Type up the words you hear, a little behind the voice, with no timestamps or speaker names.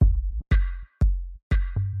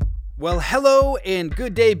Well, hello and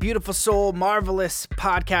good day, beautiful soul, marvelous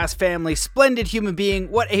podcast family, splendid human being.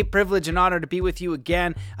 What a privilege and honor to be with you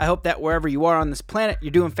again. I hope that wherever you are on this planet, you're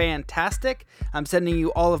doing fantastic. I'm sending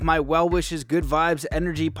you all of my well wishes, good vibes,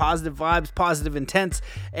 energy, positive intents,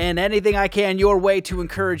 and anything I can your way to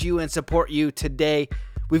encourage you and support you today.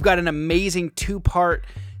 We've got an amazing two-part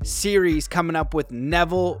series coming up with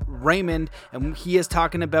Neville Raymond, and he is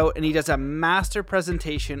talking about, and he does a master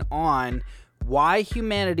presentation on why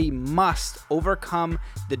humanity must overcome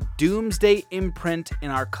the doomsday imprint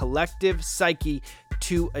in our collective psyche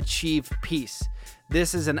to achieve peace.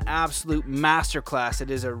 This is an absolute masterclass.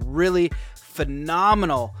 It is a really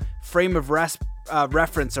phenomenal frame of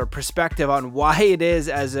reference or perspective on why it is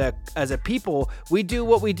as a people we do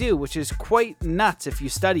what we do, which is quite nuts if you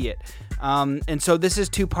study it. And so this is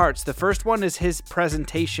two parts. The first one is his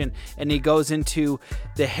presentation, and he goes into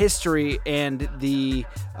the history and the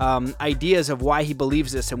ideas of why he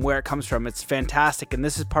believes this and where it comes from. It's fantastic. And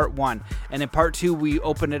this is part one. And in part two, we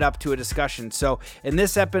open it up to a discussion. So in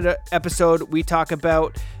this episode, we talk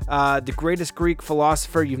about the greatest Greek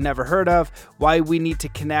philosopher you've never heard of, why we need to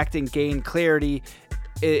connect and gain clarity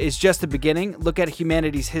is just the beginning. Look at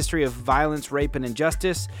humanity's history of violence, rape, and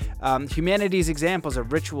injustice. Humanity's examples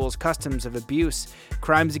of rituals, customs of abuse,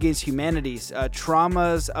 crimes against humanities,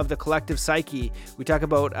 traumas of the collective psyche. We talk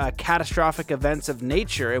about catastrophic events of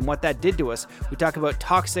nature and what that did to us. We talk about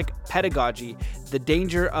toxic pedagogy, the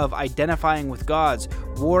danger of identifying with gods,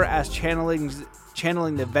 war as channeling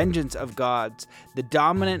the vengeance of gods, the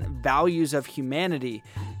dominant values of humanity,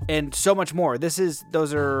 and so much more.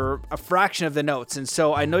 Those are a fraction of the notes. And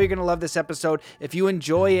so I know you're going to love this episode. If you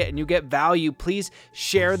enjoy it and you get value, please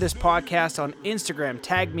share this podcast on Instagram.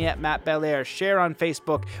 Tag me at Matt Belair. Share on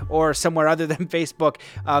Facebook or somewhere other than Facebook.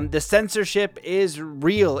 The censorship is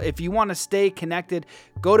real. If you want to stay connected,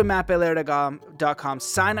 go to mattbelair.com.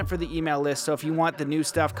 Sign up for the email list. So if you want the new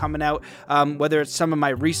stuff coming out, whether it's some of my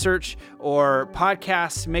research or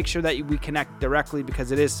podcasts, make sure that we connect directly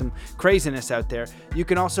because it is some craziness out there. You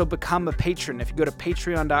can also become a patron. If you go to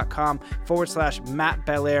patreon.com/Matt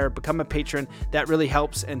Belair, become a patron. That really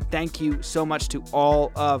helps. And thank you so much to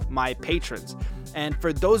all of my patrons. And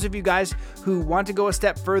for those of you guys who want to go a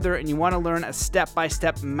step further and you want to learn a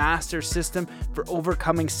step-by-step master system for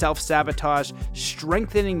overcoming self-sabotage,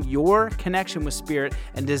 strengthening your connection with spirit,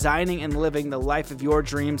 and designing and living the life of your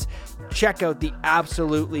dreams, check out the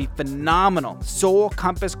absolutely phenomenal Soul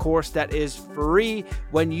Compass course that is free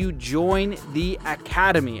when you join the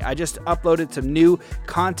Academy. I just uploaded some new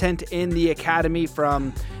content in the Academy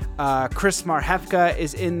from Chris Marhefka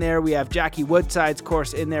is in there. We have Jackie Woodside's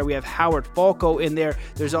course in there. We have Howard Falco in there.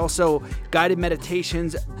 There's also guided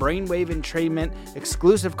meditations, brainwave entrainment,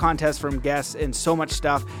 exclusive contests from guests, and so much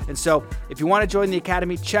stuff. And so if you want to join the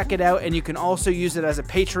Academy, check it out. And you can also use it as a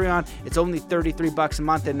Patreon. It's only $33 a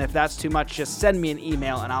month. And if that's too much, just send me an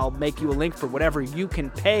email and I'll make you a link for whatever you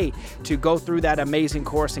can pay to go through that amazing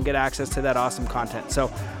course and get access to that awesome content.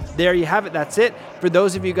 So there you have it. That's it. For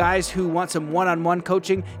those of you guys who want some one-on-one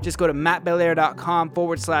coaching, just go to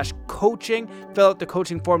mattbelair.com/coaching. Fill out the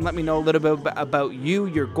coaching form. Let me know a little bit about you,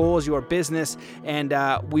 your goals, your business, and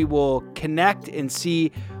we will connect and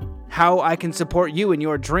see how I can support you in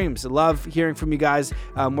your dreams. I love hearing from you guys.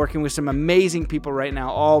 I'm working with some amazing people right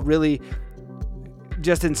now, all really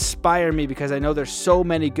just inspire me because I know there's so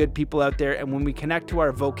many good people out there. And when we connect to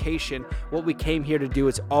our vocation, what we came here to do,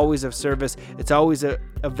 it's always of service. It's always a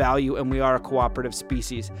value, and we are a cooperative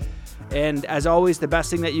species. And as always, the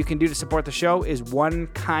best thing that you can do to support the show is one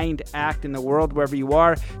kind act in the world. Wherever you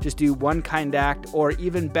are, just do one kind act, or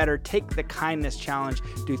even better, take the kindness challenge.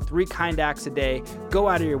 Do 3 kind acts a day. Go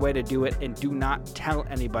out of your way to do it, and do not tell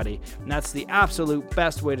anybody. And that's the absolute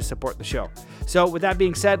best way to support the show. So with that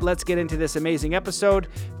being said, let's get into this amazing episode.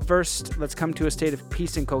 First, let's come to a state of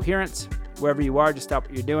peace and coherence. Wherever you are, just stop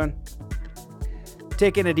what you're doing.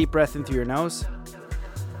 Take in a deep breath in through your nose.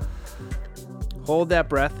 Hold that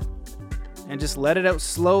breath. And just let it out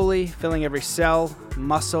slowly, filling every cell,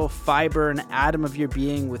 muscle, fiber, and atom of your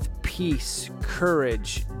being with peace,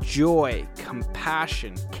 courage, joy,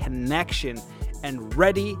 compassion, connection, and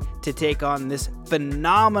ready to take on this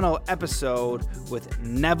phenomenal episode with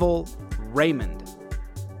Neville Raymond.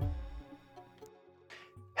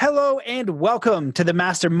 Hello and welcome to the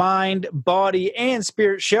Mastermind, Body, and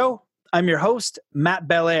Spirit Show. I'm your host, Matt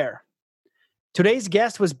Belair. Today's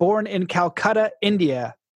guest was born in Calcutta,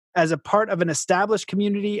 India, as a part of an established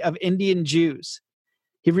community of Indian Jews.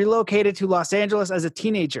 He relocated to Los Angeles as a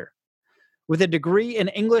teenager. With a degree in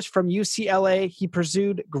English from UCLA, he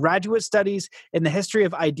pursued graduate studies in the history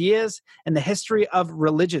of ideas and the history of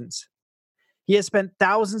religions. He has spent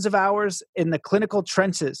thousands of hours in the clinical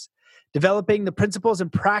trenches, developing the principles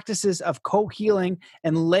and practices of co-healing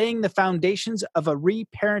and laying the foundations of a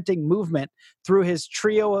reparenting movement through his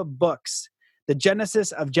trio of books, The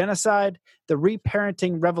Genesis of Genocide, The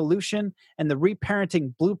Reparenting Revolution, and The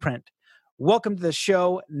Reparenting Blueprint. Welcome to the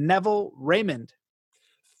show, Neville Raymond.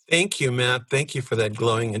 Thank you, Matt. Thank you for that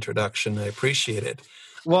glowing introduction. I appreciate it.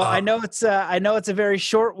 Well, I know it's a very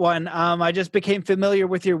short one. I just became familiar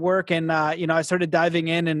with your work, and I started diving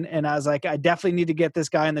in, and I was like, I definitely need to get this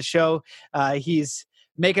guy on the show. He's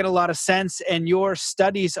making a lot of sense, and your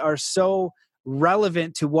studies are so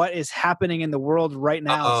relevant to what is happening in the world right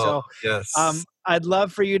now. Yes. I'd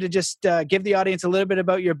love for you to just give the audience a little bit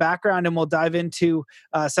about your background, and we'll dive into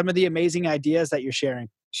some of the amazing ideas that you're sharing.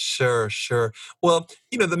 Sure. Well,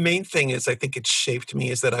 the main thing is I think it shaped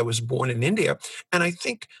me is that I was born in India. And I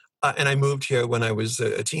think, and I moved here when I was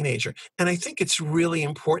a teenager. And I think it's really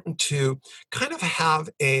important to kind of have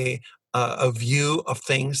a view of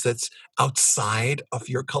things that's outside of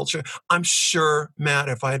your culture. I'm sure, Matt,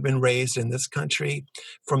 if I had been raised in this country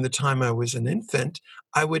from the time I was an infant,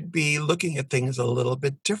 I would be looking at things a little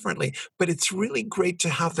bit differently. But it's really great to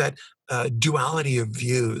have that duality of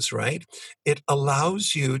views, right? It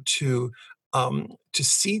allows you to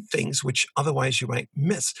see things which otherwise you might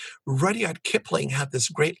miss. Rudyard Kipling had this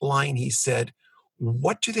great line. He said,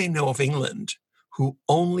 "What do they know of England who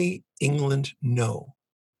only England know?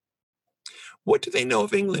 What do they know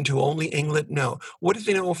of England who only England know? What do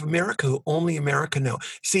they know of America who only America know?"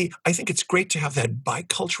 See, I think it's great to have that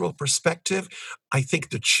bicultural perspective. I think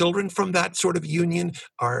the children from that sort of union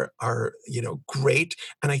are great.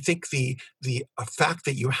 And I think the fact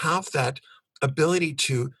that you have that ability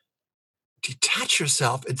to detach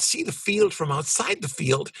yourself and see the field from outside the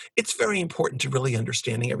field, it's very important to really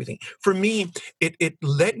understanding everything. For me, it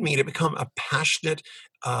led me to become a passionate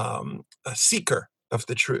a seeker of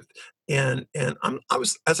the truth. And I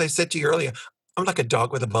was, as I said to you earlier, I'm like a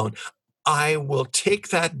dog with a bone. I will take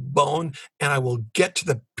that bone and I will get to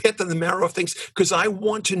the pit and the marrow of things because I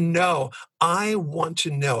want to know. I want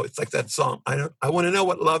to know. It's like that song. I want to know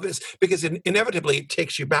what love is because inevitably it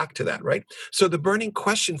takes you back to that, right? So the burning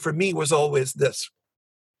question for me was always this.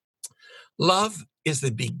 Love is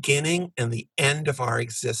the beginning and the end of our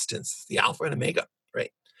existence, the Alpha and Omega,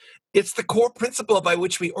 right? It's the core principle by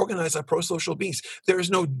which we organize our pro-social beings. There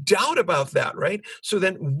is no doubt about that, right? So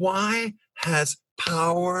then why has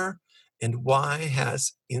power and why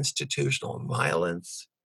has institutional violence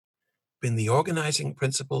been the organizing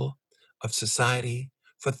principle of society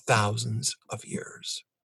for thousands of years,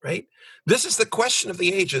 right? This is the question of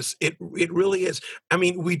the ages. It really is. I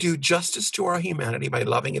mean, we do justice to our humanity by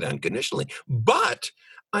loving it unconditionally. But,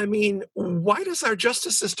 I mean, why does our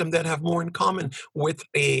justice system then have more in common with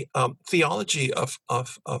a theology of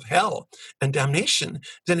hell and damnation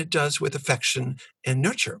than it does with affection and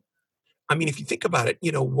nurture? I mean, if you think about it,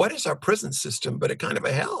 what is our prison system but a kind of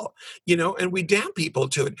a hell, and we damn people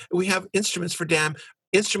to it. We have instruments of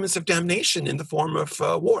damnation in the form of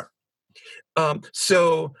war.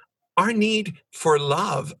 So our need for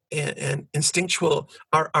love and instinctual,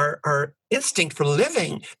 our instinct for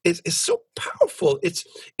living is so powerful.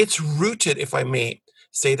 It's rooted, if I may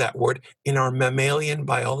say that word, in our mammalian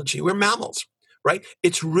biology. We're mammals, right?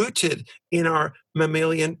 It's rooted in our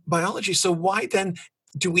mammalian biology. So why then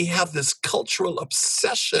do we have this cultural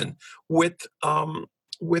obsession with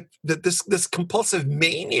this compulsive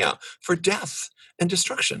mania for death and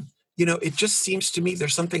destruction? It just seems to me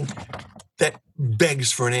there's something that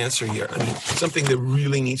begs for an answer here. I mean, something that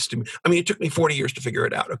really needs to. I mean, it took me 40 years to figure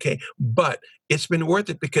it out. Okay, but it's been worth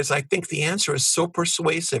it because I think the answer is so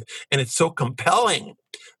persuasive and it's so compelling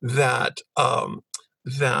that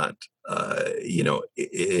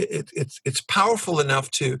it's powerful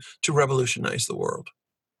enough to revolutionize the world.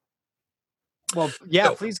 Well,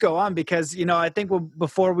 yeah, please go on because, I think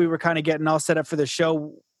before we were kind of getting all set up for the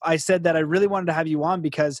show, I said that I really wanted to have you on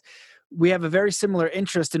because we have a very similar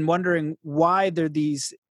interest in wondering why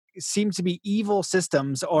these seem to be evil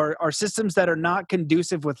systems or systems that are not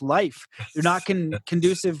conducive with life. They're not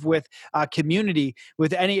conducive with community,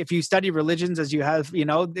 with any, if you study religions as you have,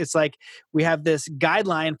 it's like we have this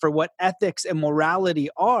guideline for what ethics and morality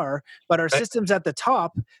are, but our systems at the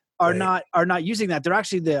top are not using that. They're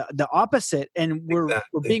actually the opposite, and we're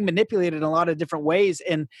being manipulated in a lot of different ways.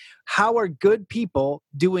 And how are good people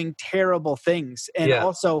doing terrible things? And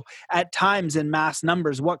also at times in mass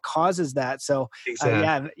numbers, what causes that? So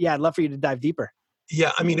I'd love for you to dive deeper.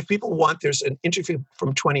 Yeah, I mean, if people want, there's an interview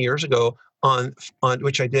from 20 years ago on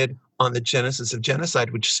which I did on the Genesis of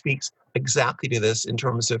Genocide, which speaks exactly to this in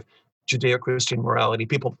terms of Judeo-Christian morality.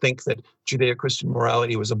 People think that Judeo-Christian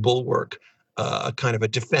morality was a bulwark a kind of a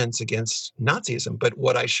defense against Nazism. But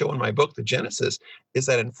what I show in my book, The Genesis, is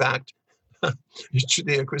that in fact,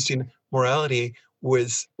 Judeo-Christian morality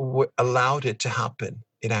allowed it to happen.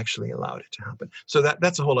 It actually allowed it to happen. So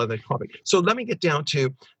that's a whole other topic. So let me get down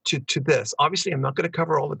to this. Obviously, I'm not going to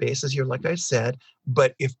cover all the bases here, like I said,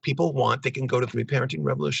 but if people want, they can go to the Reparenting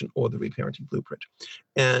Revolution or the Reparenting Blueprint.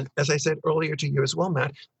 And as I said earlier to you as well,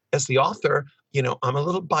 Matt, as the author, I'm a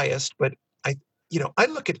little biased, but I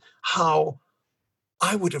look at how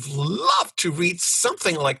I would have loved to read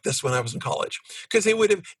something like this when I was in college, because it would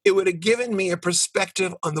have given me a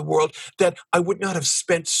perspective on the world that I would not have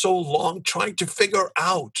spent so long trying to figure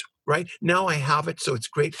out. Right now, I have it, so it's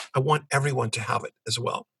great. I want everyone to have it as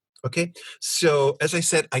well. Okay, so as I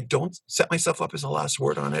said, I don't set myself up as a last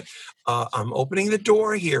word on it. I'm opening the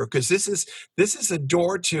door here because this is a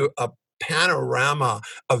door to a panorama,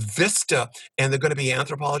 a vista, and they're going to be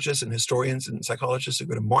anthropologists and historians and psychologists who are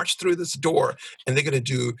going to march through this door, and they're going to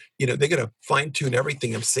do, they're going to fine tune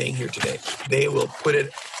everything I'm saying here today. They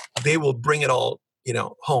will bring it all,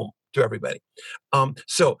 home to everybody.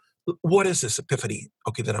 So what is this epiphany?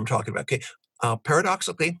 Okay, that I'm talking about. Okay,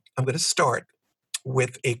 paradoxically, I'm going to start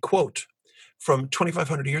with a quote from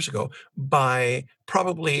 2,500 years ago by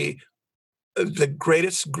probably the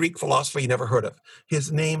greatest Greek philosopher you never heard of.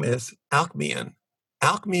 His name is Alcmaeon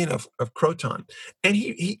of Croton. And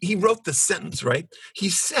he wrote this sentence, right? He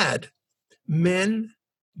said, men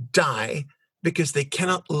die because they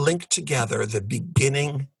cannot link together the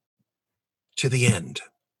beginning to the end.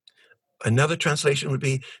 Another translation would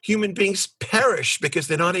be, human beings perish because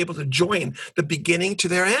they're not able to join the beginning to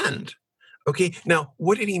their end. Okay, now,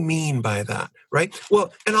 what did he mean by that, right?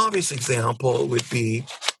 Well, an obvious example would be,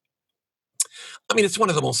 it's one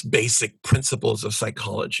of the most basic principles of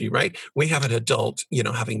psychology, right? We have an adult,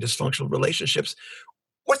 having dysfunctional relationships.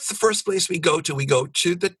 What's the first place we go to? We go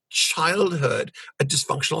to the childhood, a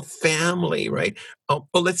dysfunctional family, right? Well,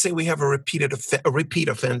 let's say we have a repeat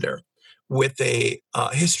offender with a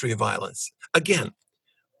history of violence. Again,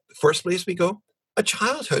 the first place we go, a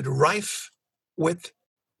childhood rife with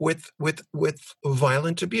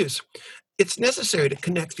violent abuse. It's necessary to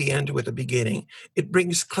connect the end with the beginning. It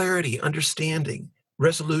brings clarity, understanding,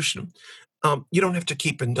 resolution. You don't have to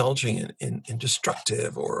keep indulging in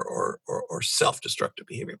destructive or self-destructive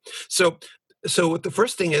behavior. So the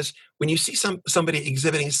first thing is, when you see somebody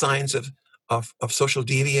exhibiting signs of social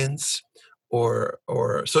deviance or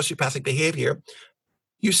sociopathic behavior,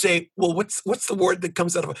 you say, well, what's the word that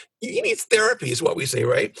comes out of it? He needs therapy, is what we say,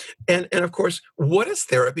 right? And of course, what is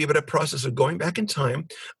therapy but a process of going back in time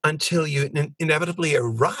until you inevitably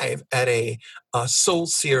arrive at a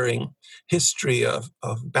soul-searing history of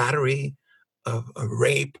battery, of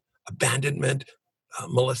rape, abandonment,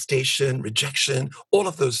 molestation, rejection, all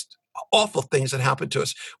of those awful things that happen to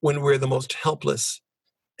us when we're the most helpless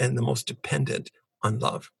and the most dependent on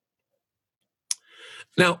love.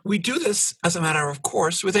 Now, we do this, as a matter of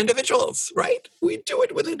course, with individuals, right? We do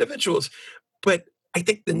it with individuals. But I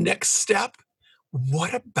think the next step,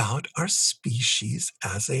 what about our species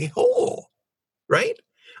as a whole, right?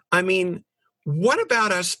 What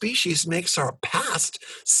about our species makes our past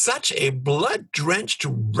such a blood-drenched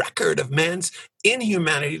record of man's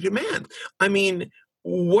inhumanity to man?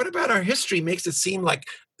 What about our history makes it seem like,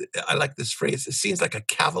 I like this phrase, it seems like a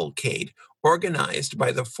cavalcade organized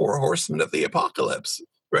by the four horsemen of the apocalypse,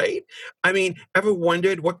 right? Ever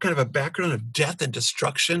wondered what kind of a background of death and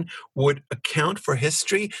destruction would account for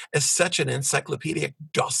history as such an encyclopedic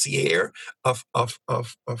dossier of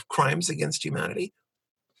crimes against humanity?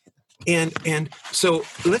 And so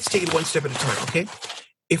let's take it one step at a time, okay?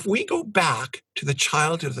 If we go back to the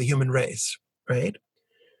childhood of the human race, right?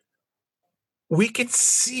 We can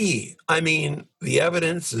see, the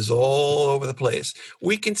evidence is all over the place.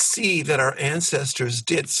 We can see that our ancestors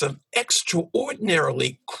did some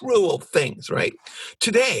extraordinarily cruel things, right?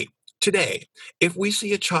 Today, if we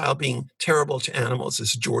see a child being terrible to animals,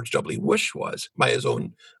 as George W. Bush was, by his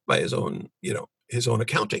own, his own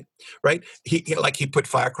accounting, right? He put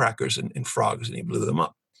firecrackers in frogs and he blew them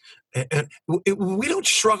up. And we don't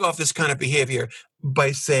shrug off this kind of behavior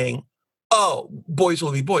by saying, oh, boys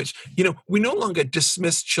will be boys. We no longer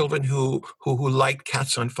dismiss children who light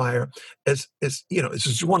cats on fire as it's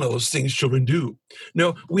just one of those things children do.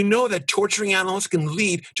 No, we know that torturing animals can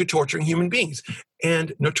lead to torturing human beings.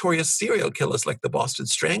 And notorious serial killers like the Boston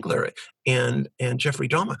Strangler and Jeffrey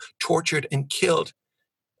Dahmer tortured and killed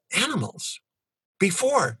animals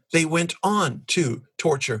before they went on to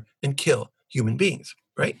torture and kill human beings,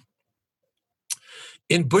 right?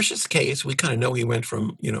 In Bush's case, we kind of know he went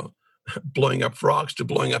from, blowing up frogs to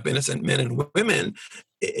blowing up innocent men and women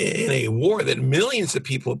in a war that millions of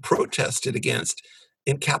people protested against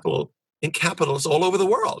in capitals all over the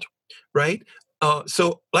world, right?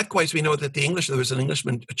 So likewise, we know that there was an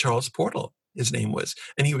Englishman, Charles Portal, his name was,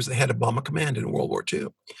 and he was the head of Bomber Command in World War II.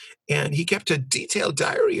 And he kept a detailed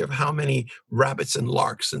diary of how many rabbits and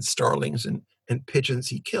larks and starlings and pigeons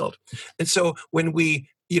he killed. And so when we,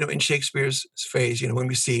 in Shakespeare's phrase, when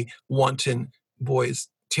we see wanton boys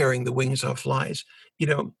tearing the wings off flies,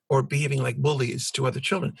 or behaving like bullies to other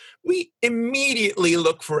children, we immediately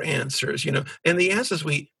look for answers, and the answers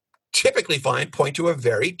we typically point to a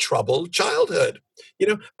very troubled childhood,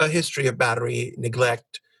 a history of battery,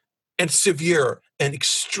 neglect, and severe and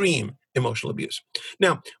extreme emotional abuse.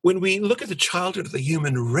 Now, when we look at the childhood of the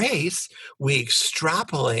human race, we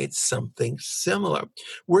extrapolate something similar.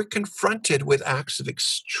 We're confronted with acts of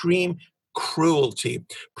extreme cruelty,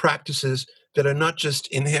 practices that are not just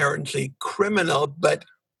inherently criminal, but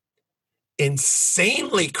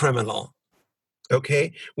insanely criminal.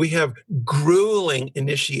 Okay, we have grueling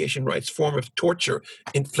initiation rites, form of torture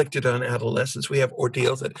inflicted on adolescents. We have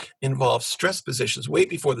ordeals that involve stress positions way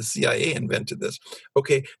before the CIA invented this.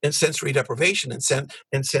 Okay, and sensory deprivation and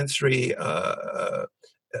sensory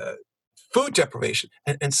food deprivation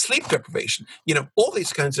and sleep deprivation. All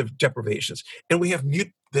these kinds of deprivations, and we have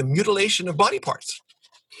the mutilation of body parts.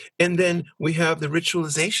 And then we have the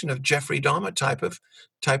ritualization of Jeffrey Dahmer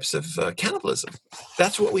types of cannibalism.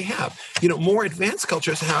 That's what we have. More advanced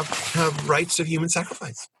cultures have rites of human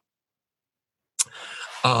sacrifice.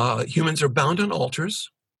 Humans are bound on altars,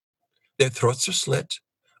 their throats are slit,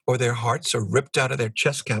 or their hearts are ripped out of their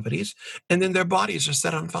chest cavities, and then their bodies are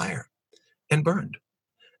set on fire and burned.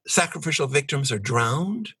 Sacrificial victims are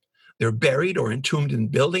drowned, they're buried or entombed in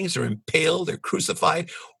buildings, they're impaled, they're crucified,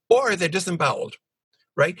 or they're disemboweled.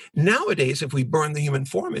 Right? Nowadays, if we burn the human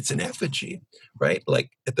form, it's an effigy, right?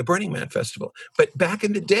 Like at the Burning Man festival. But back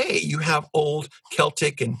in the day, you have old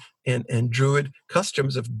Celtic and Druid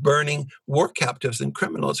customs of burning war captives and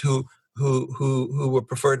criminals who were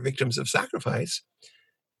preferred victims of sacrifice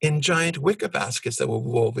in giant wicker baskets that were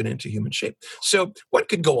woven into human shape. So one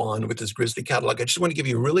could go on with this grisly catalog. I just want to give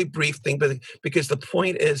you a really brief thing, because the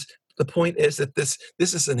point is that this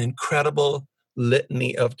is an incredible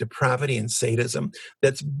litany of depravity and sadism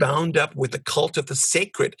that's bound up with the cult of the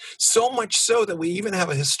sacred, so much so that we even have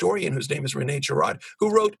a historian whose name is Rene Girard, who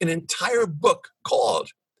wrote an entire book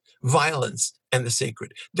called Violence and the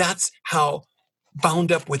Sacred. That's how bound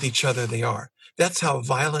up with each other they are. That's how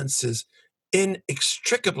violence is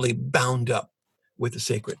inextricably bound up with the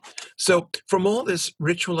sacred. So from all this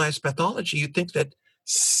ritualized pathology, you'd think that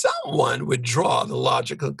someone would draw the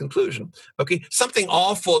logical conclusion. Okay, something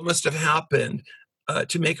awful must have happened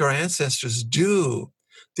to make our ancestors do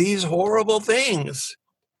these horrible things.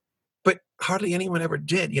 But hardly anyone ever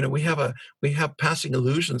did. We have passing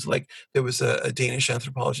illusions. Like there was a Danish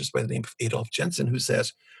anthropologist by the name of Adolf Jensen who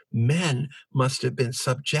says men must have been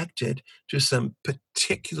subjected to some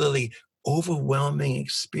particularly overwhelming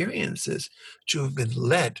experiences to have been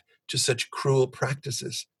led to such cruel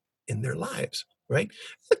practices in their lives. Right?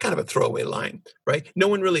 It's a kind of a throwaway line, right? No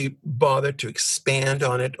one really bothered to expand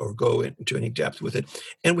on it or go into any depth with it.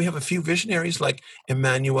 And we have a few visionaries like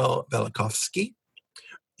Immanuel Velikovsky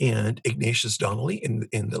and Ignatius Donnelly in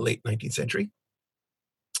the late 19th century,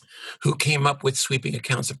 who came up with sweeping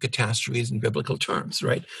accounts of catastrophes in biblical terms,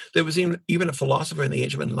 right? There was even a philosopher in the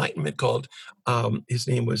Age of Enlightenment called, his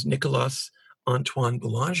name was Nicolas Antoine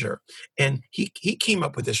Boulanger, and he came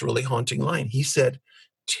up with this really haunting line. He said,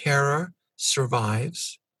 "Terror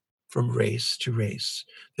survives from race to race.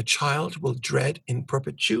 The child will dread in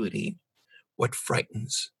perpetuity what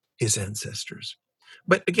frightens his ancestors."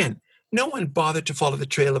 But again, no one bothered to follow the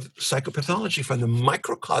trail of psychopathology from the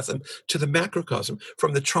microcosm to the macrocosm,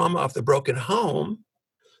 from the trauma of the broken home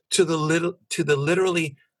to the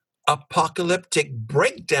literally apocalyptic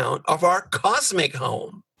breakdown of our cosmic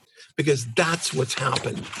home. Because that's what's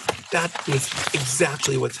happened. That is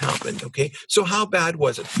exactly what's happened, okay? So how bad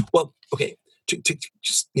was it? Well, okay, to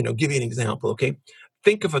just, give you an example, okay?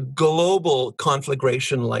 Think of a global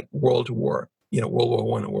conflagration like World War I and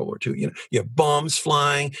World War II. You have bombs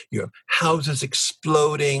flying, you have houses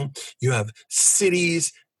exploding, you have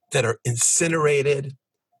cities that are incinerated.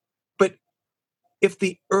 But if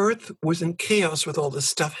the earth was in chaos with all this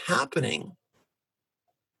stuff happening,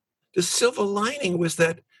 the silver lining was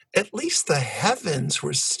that at least the heavens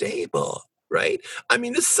were stable, right? I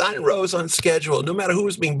mean, the sun rose on schedule. No matter who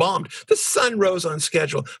was being bombed, the sun rose on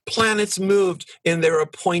schedule. Planets moved in their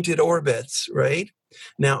appointed orbits, right?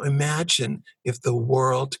 Now imagine if the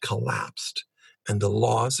world collapsed and the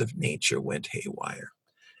laws of nature went haywire.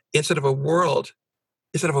 instead of a world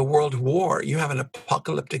Instead of a world war, you have an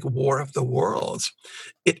apocalyptic war of the worlds.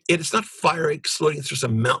 It's not fire exploding through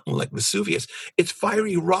some mountain like Vesuvius. It's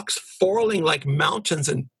fiery rocks falling like mountains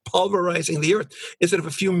and pulverizing the earth. Instead of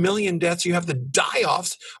a few million deaths, you have the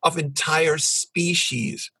die-offs of entire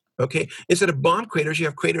species. Okay, instead of bomb craters, you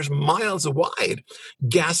have craters miles wide,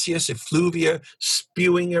 gaseous effluvia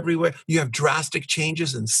spewing everywhere. You have drastic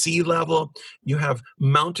changes in sea level. You have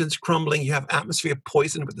mountains crumbling. You have atmosphere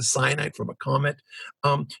poisoned with the cyanide from a comet.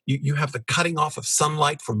 You have the cutting off of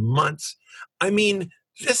sunlight for months. I mean,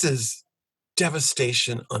 this is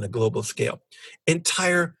devastation on a global scale.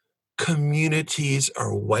 Entire communities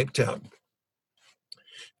are wiped out.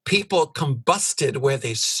 People combusted where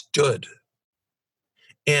they stood.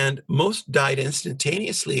 And most died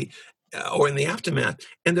instantaneously or in the aftermath.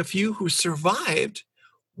 And the few who survived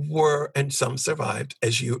and some survived,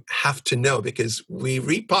 as you have to know, because we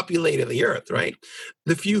repopulated the earth, right?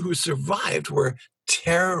 The few who survived were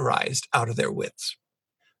terrorized out of their wits.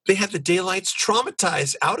 They had the daylights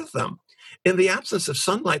traumatized out of them. In the absence of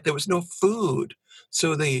sunlight, there was no food.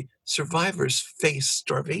 So the survivors faced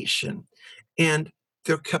starvation. And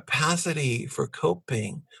their capacity for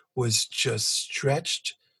coping was just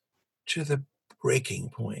stretched to the breaking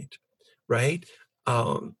point, right?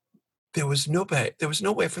 There was no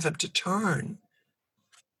way for them to turn.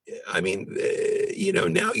 I mean,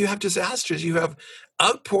 now you have disasters, you have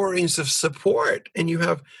outpourings of support, and you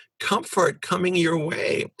have comfort coming your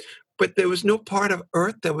way. But there was no part of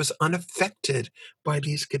Earth that was unaffected by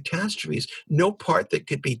these catastrophes, no part that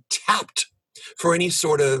could be tapped for any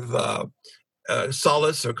sort of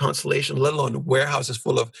solace or consolation, let alone warehouses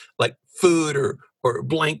full of like food or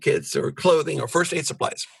blankets or clothing or first aid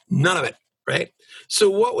supplies. None of it, right? So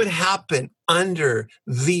what would happen under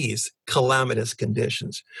these calamitous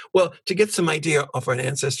conditions? Well, to get some idea of our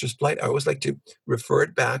ancestors' plight, I always like to refer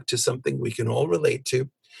it back to something we can all relate to.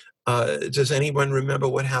 Does anyone remember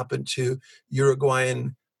what happened to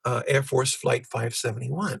Uruguayan Air Force Flight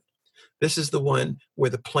 571? This is the one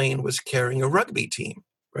where the plane was carrying a rugby team,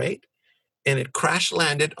 right? And it crash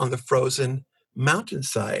landed on the frozen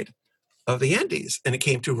mountainside of the Andes, and it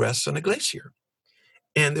came to rest on a glacier.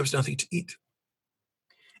 And there was nothing to eat.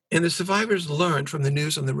 And the survivors learned from the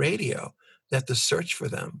news on the radio that the search for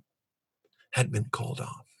them had been called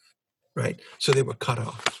off, right? So they were cut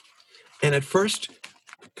off. And at first,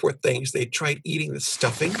 poor things, they tried eating the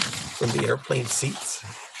stuffing from the airplane seats,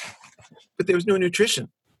 but there was no nutrition.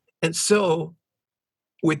 And so,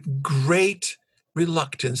 with great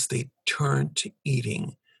reluctance, they turned to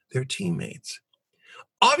eating their teammates.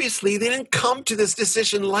 Obviously, they didn't come to this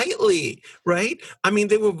decision lightly, right? I mean,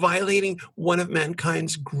 they were violating one of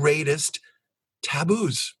mankind's greatest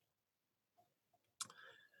taboos.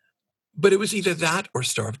 But it was either that or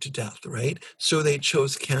starve to death, right? So they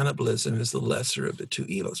chose cannibalism as the lesser of the two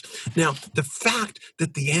evils. Now, the fact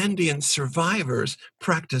that the Andean survivors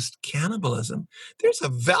practiced cannibalism, there's a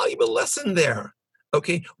valuable lesson there,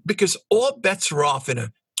 okay? Because all bets are off in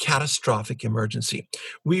a catastrophic emergency.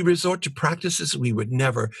 We resort to practices we would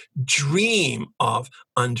never dream of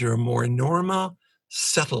under more normal,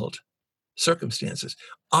 settled circumstances.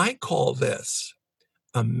 I call this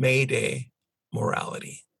a Mayday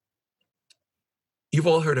morality. You've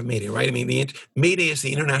all heard of Mayday, right? I mean, Mayday is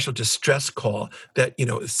the international distress call that,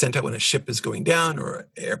 is sent out when a ship is going down or an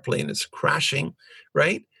airplane is crashing,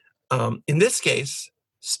 right? In this case,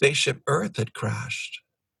 Spaceship Earth had crashed.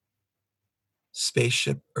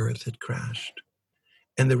 Spaceship Earth had crashed.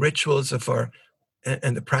 And the rituals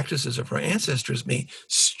and the practices of our ancestors may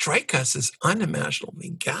strike us as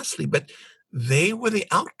unimaginably ghastly, but they were the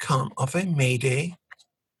outcome of a Mayday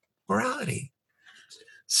morality.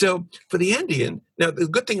 So for the Andean, now the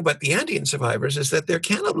good thing about the Andean survivors is that their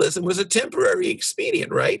cannibalism was a temporary expedient,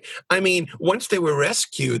 right? I mean, once they were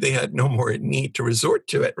rescued, they had no more need to resort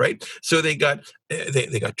to it, right? So they got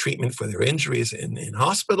treatment for their injuries in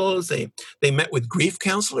hospitals. They met with grief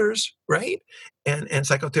counselors, right, and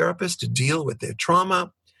psychotherapists to deal with their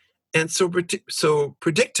trauma. And so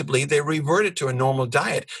predictably, they reverted to a normal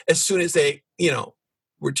diet as soon as they,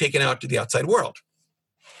 were taken out to the outside world.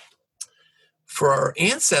 For our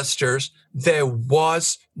ancestors, there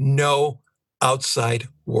was no outside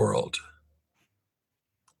world.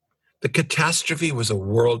 The catastrophe was a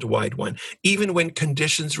worldwide one. Even when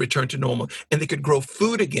conditions returned to normal and they could grow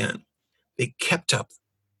food again, they kept up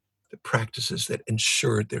the practices that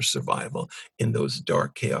ensured their survival in those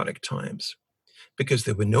dark, chaotic times. Because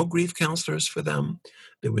there were no grief counselors for them,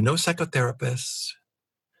 there were no psychotherapists,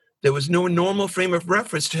 there was no normal frame of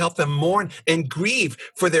reference to help them mourn and grieve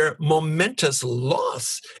for their momentous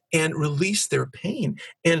loss and release their pain.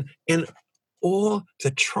 And all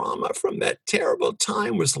the trauma from that terrible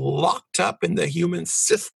time was locked up in the human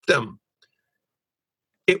system.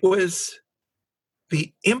 It was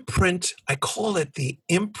the imprint, I call it the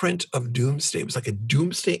imprint of doomsday. It was like a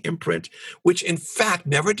doomsday imprint, which in fact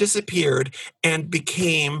never disappeared and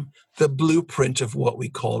became the blueprint of what we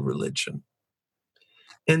call religion.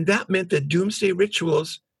 And that meant that doomsday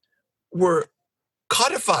rituals were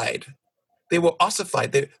codified. They were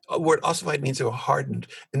ossified. The word ossified means they were hardened,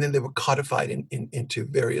 and then they were codified into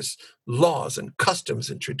various laws and customs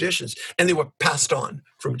and traditions, and they were passed on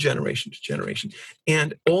from generation to generation.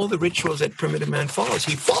 And all the rituals that primitive man follows,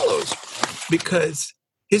 he follows because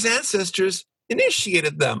his ancestors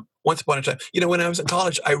initiated them once upon a time. When I was in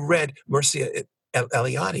college, I read Mircea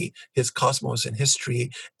Eliade, his Cosmos and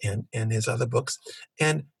History and his other books,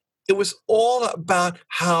 and it was all about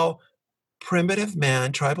how primitive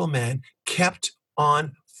man, tribal man, kept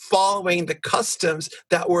on following the customs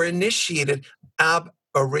that were initiated ab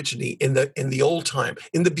origine in the old time,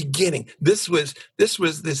 in the beginning. This was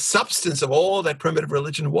the substance of all that primitive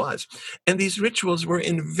religion was. And these rituals were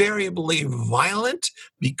invariably violent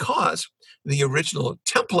because the original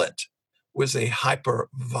template was a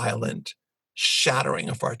hyper-violent shattering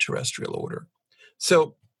of our terrestrial order.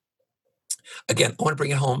 So again, I want to bring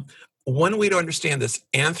it home. One way to understand this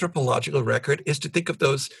anthropological record is to think of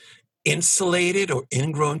those insulated or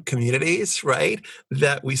ingrown communities, right,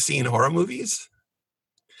 that we see in horror movies,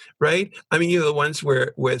 right? I mean, the ones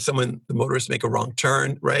where the motorists make a wrong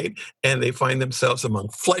turn, right, and they find themselves among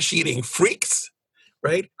flesh-eating freaks,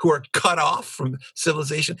 right, who are cut off from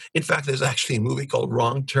civilization. In fact, there's actually a movie called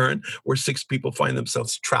Wrong Turn where 6 people find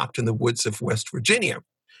themselves trapped in the woods of West Virginia,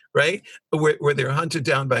 right? Where they're hunted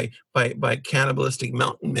down by cannibalistic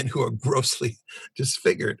mountain men who are grossly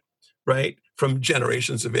disfigured, right? From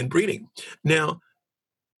generations of inbreeding. Now,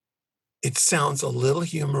 it sounds a little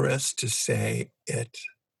humorous to say it,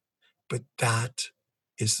 but that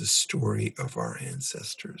is the story of our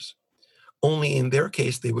ancestors. Only in their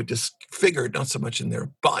case, they were disfigured, not so much in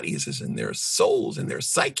their bodies as in their souls, in their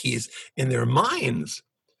psyches, in their minds.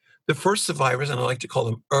 The first survivors, and I like to call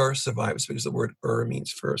them survivors because the word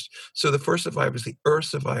means first. So the first survivors, the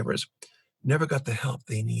survivors, never got the help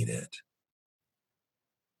they needed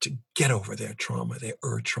to get over their trauma, their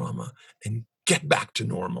trauma, and get back to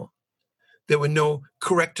normal. There were no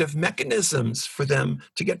corrective mechanisms for them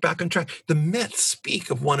to get back on track. The myths speak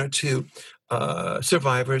of 1 or 2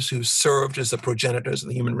 survivors who served as the progenitors of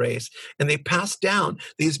the human race, and they passed down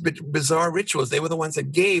these bizarre rituals. They were the ones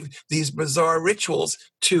that gave these bizarre rituals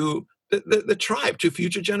to the tribe, to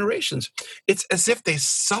future generations. It's as if they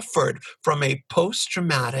suffered from a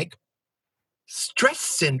post-traumatic stress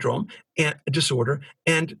syndrome and disorder,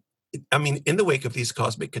 and I mean, in the wake of these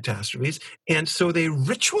cosmic catastrophes, and so they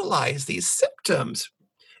ritualize these symptoms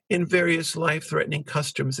in various life-threatening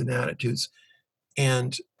customs and attitudes,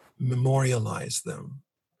 and memorialize them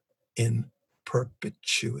in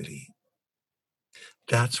perpetuity.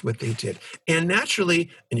 That's what they did. And naturally,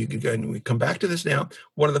 and you can go and we come back to this now,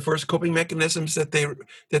 one of the first coping mechanisms that they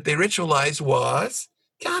ritualized was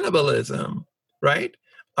cannibalism, right?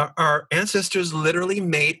 Our ancestors literally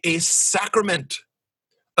made a sacrament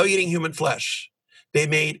of eating human flesh. They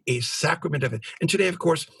made a sacrament of it. And today, of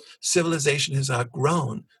course, civilization has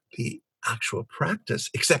outgrown the actual practice,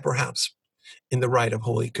 except perhaps in the rite of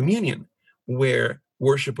Holy Communion, where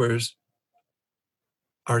worshipers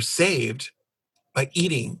are saved by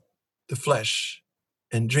eating the flesh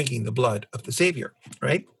and drinking the blood of the Savior,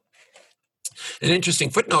 right? An interesting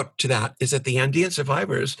footnote to that is that the Andean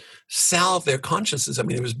survivors salved their consciences. I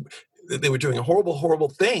mean, they were doing a horrible, horrible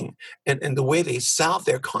thing. And the way they salved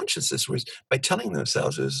their consciences was by telling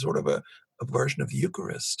themselves it was sort of a version of the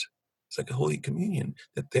Eucharist. It's like a Holy Communion,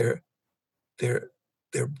 that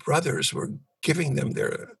their brothers were giving them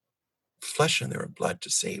their flesh and their blood to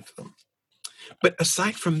save them. But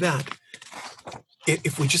aside from that,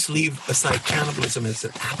 if we just leave aside cannibalism as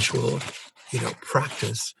an actual,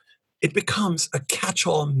 practice, it becomes a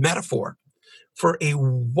catch-all metaphor for a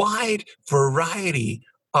wide variety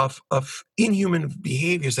of inhuman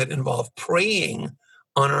behaviors that involve preying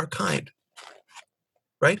on our kind,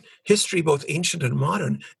 right? History, both ancient and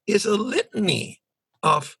modern, is a litany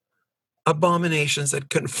of abominations that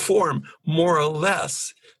conform more or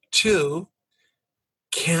less to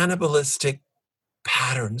cannibalistic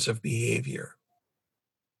patterns of behavior,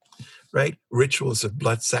 right? Rituals of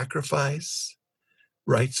blood sacrifice,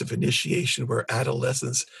 rites of initiation where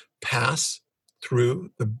adolescents pass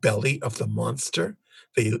through the belly of the monster.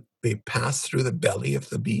 They pass through the belly of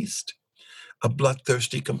the beast. A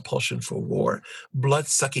bloodthirsty compulsion for war.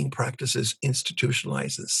 Blood-sucking practices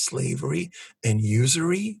institutionalized as slavery and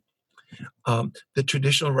usury. The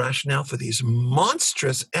traditional rationale for these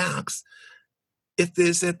monstrous acts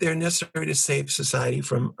is that they're necessary to save society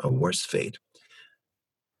from a worse fate.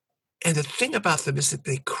 And the thing about them is that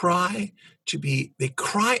they cry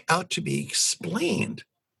out to be explained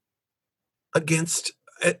against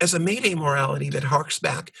as a Mayday morality that harks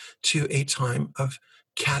back to a time of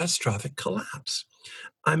catastrophic collapse.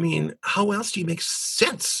 I mean, how else do you make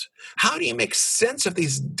sense? How do you make sense of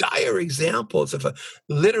these dire examples of a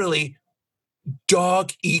literally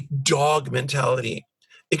dog eat dog mentality,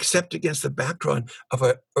 except against the background of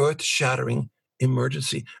an earth shattering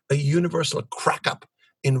emergency, a universal crack up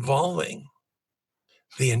involving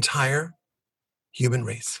the entire human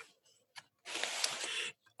race?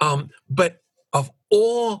 But of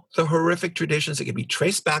all the horrific traditions that can be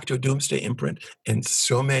traced back to a doomsday imprint, and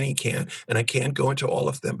so many can, and I can't go into all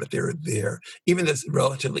of them, but they're there. Even the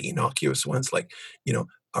relatively innocuous ones, like,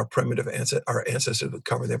 our our ancestors would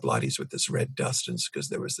cover their bodies with this red dust, and because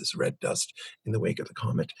there was this red dust in the wake of the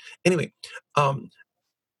comet. Anyway, of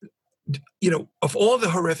all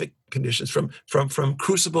the horrific conditions, from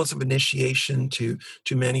crucibles of initiation to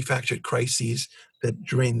manufactured crises that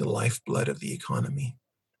drain the lifeblood of the economy,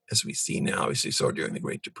 as we see now, as we saw during the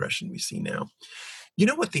Great Depression, we see now. You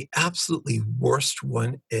know what the absolutely worst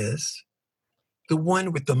one is? The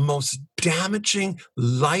one with the most damaging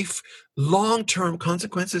long-term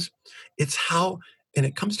consequences. It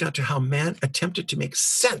comes down to how man attempted to make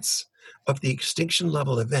sense of the extinction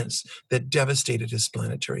level events that devastated his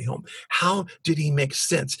planetary home. How did he make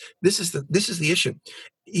sense? This is the issue.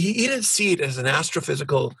 He didn't see it as an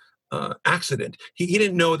astrophysical accident. He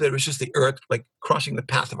didn't know that it was just the Earth like crossing the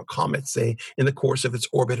path of a comet, say, in the course of its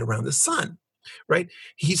orbit around the sun, right?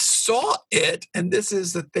 He saw it, and this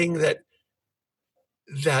is the thing that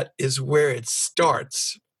is where it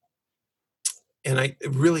starts. And I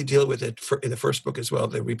really deal with it in the first book as well,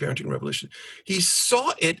 The Reparenting Revolution. He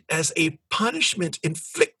saw it as a punishment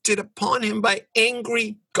inflicted upon him by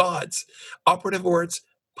angry gods. Operative words: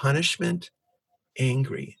 punishment,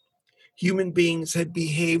 angry. Human beings had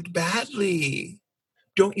behaved badly.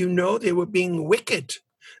 Don't you know? They were being wicked.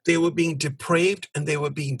 They were being depraved, and they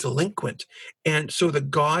were being delinquent. And so the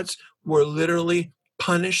gods were literally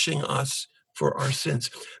punishing us for our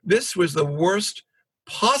sins. This was the worst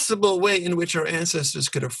possible way in which our ancestors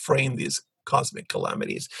could have framed these cosmic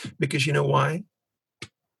calamities. Because you know why?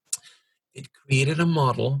 It created a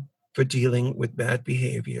model for dealing with bad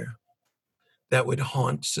behavior that would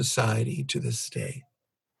haunt society to this day.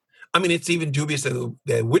 I mean, it's even dubious that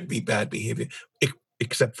there would be bad behavior,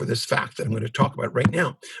 except for this fact that I'm going to talk about right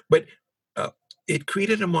now. But it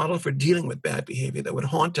created a model for dealing with bad behavior that would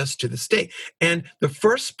haunt us to this day. And the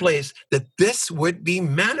first place that this would be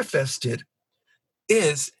manifested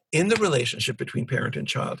is in the relationship between parent and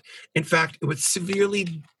child. In fact, it would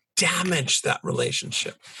severely damage that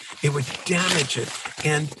relationship. It would damage it,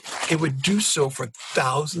 and it would do so for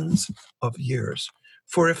thousands of years.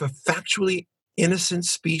 For if a factually innocent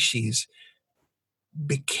species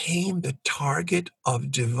became the target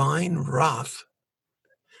of divine wrath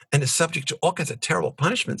and is subject to all kinds of terrible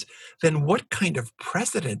punishments, then what kind of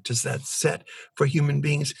precedent does that set for human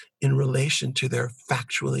beings in relation to their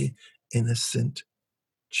factually innocent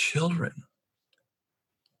children?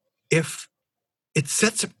 If it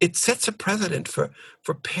sets a precedent for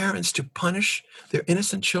parents to punish their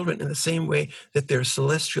innocent children in the same way that their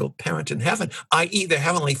celestial parent in heaven, i.e. their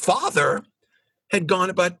heavenly Father, had gone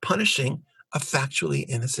about punishing the factually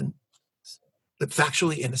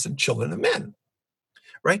innocent children of men,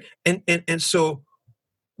 right? And so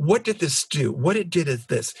what did this do? What it did is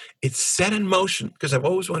this: it set in motion, because I've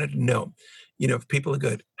always wanted to know, if people are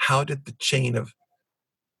good, how did the chain of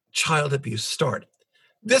child abuse start?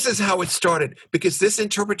 This is how it started, because this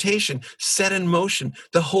interpretation set in motion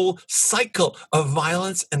the whole cycle of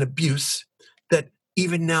violence and abuse that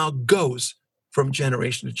even now goes from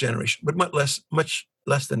generation to generation, but much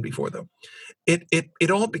less than before, though.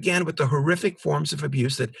 It all began with the horrific forms of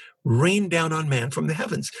abuse that rained down on man from the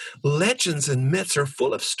heavens. Legends and myths are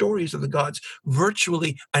full of stories of the gods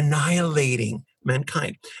virtually annihilating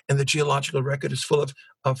mankind. And the geological record is full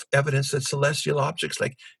of evidence that celestial objects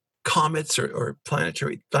like comets or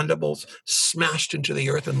planetary thunderbolts smashed into the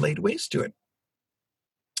earth and laid waste to it.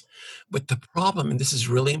 But the problem, and this is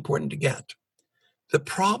really important to get, the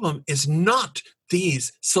problem is not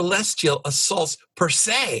these celestial assaults per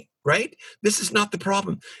se, right? This is not the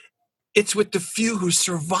problem. It's with the few who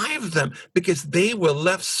survived them, because they were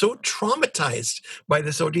left so traumatized by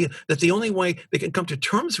this ordeal that the only way they can come to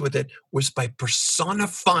terms with it was by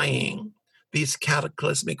personifying these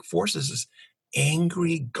cataclysmic forces as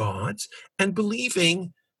angry gods and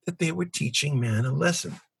believing that they were teaching man a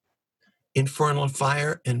lesson. infernal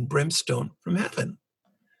fire and brimstone from heaven.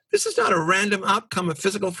 This is not a random outcome of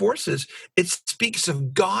physical forces. It speaks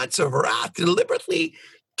of God's wrath deliberately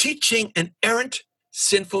teaching an errant,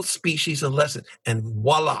 sinful species a lesson. And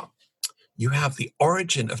voila, you have the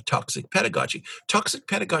origin of toxic pedagogy. Toxic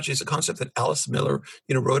pedagogy is a concept that Alice Miller,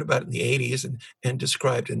 wrote about in the 80s and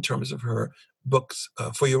described in terms of her books,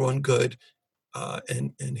 For Your Own Good,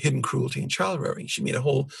 and Hidden Cruelty and Child Rearing. She made a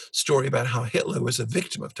whole story about how Hitler was a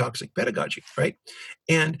victim of toxic pedagogy, right?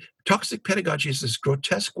 And toxic pedagogy is this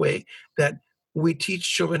grotesque way that we teach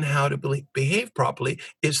children how to behave properly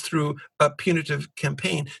is through a punitive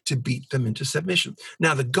campaign to beat them into submission.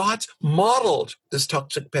 Now, the gods modeled this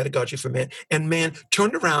toxic pedagogy for man, and man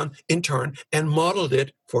turned around in turn and modeled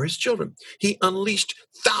it for his children. He unleashed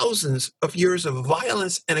thousands of years of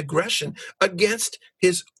violence and aggression against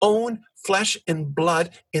his own flesh and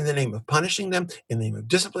blood in the name of punishing them, in the name of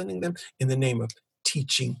disciplining them, in the name of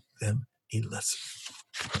teaching them a lesson.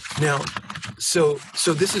 Now, so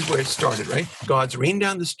this is where it started, right? God's rain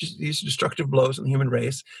down these destructive blows on the human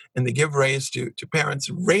race, and they give rise to parents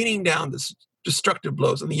raining down this destructive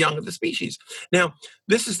blows on the young of the species. Now,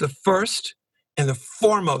 this is the first and the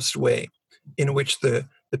foremost way in which the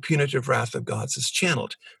punitive wrath of God is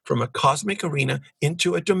channeled from a cosmic arena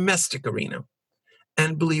into a domestic arena.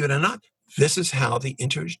 And believe it or not, this is how the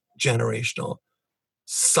intergenerational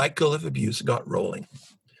cycle of abuse got rolling.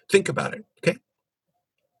 Think about it, okay?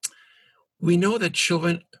 We know that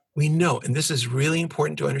children, and this is really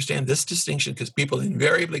important to understand this distinction because people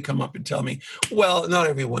invariably come up and tell me, well, not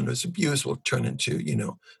everyone who's abused will turn into,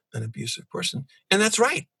 an abusive person. And that's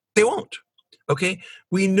right, they won't, okay?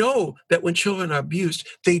 We know that when children are abused,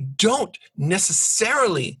 they don't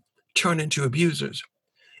necessarily turn into abusers.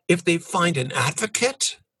 If they find an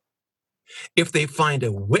advocate, if they find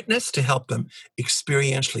a witness to help them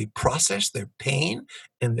experientially process their pain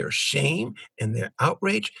and their shame and their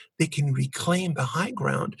outrage, they can reclaim the high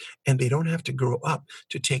ground and they don't have to grow up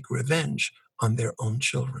to take revenge on their own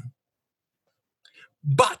children.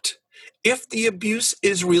 But if the abuse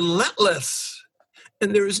is relentless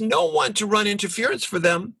and there is no one to run interference for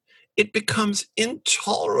them, it becomes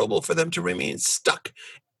intolerable for them to remain stuck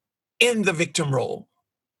in the victim role.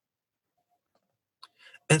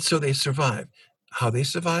 And so they survive. How they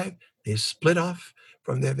survive? They split off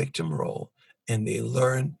from their victim role and they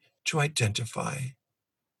learn to identify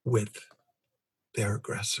with their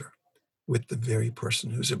aggressor, with the very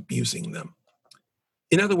person who's abusing them.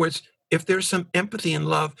 In other words, if there's some empathy and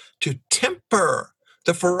love to temper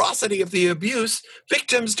the ferocity of the abuse,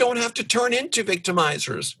 victims don't have to turn into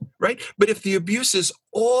victimizers, right? But if the abuse is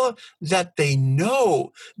all that they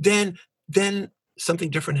know, then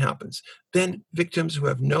something different happens. Then victims who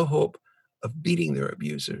have no hope of beating their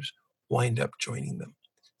abusers wind up joining them.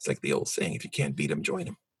 It's like the old saying, if you can't beat them, join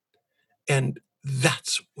them. And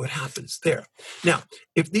that's what happens there. Now,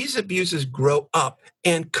 if these abusers grow up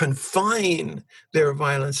and confine their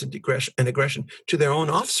violence and aggression to their own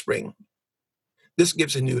offspring, this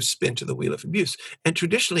gives a new spin to the wheel of abuse. And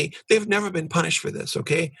traditionally, they've never been punished for this,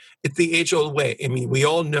 okay? It's the age-old way. I mean, we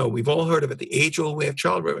all know, we've all heard of it, the age-old way of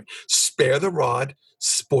child rearing. Spare the rod,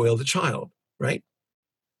 spoil the child, right?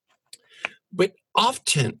 But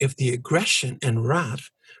often, if the aggression and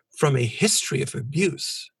wrath from a history of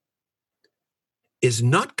abuse is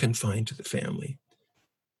not confined to the family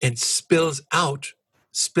and spills out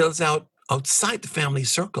outside the family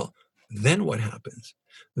circle, then what happens?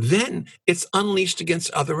 Then it's unleashed against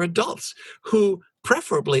other adults who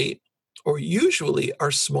preferably or usually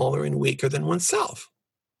are smaller and weaker than oneself.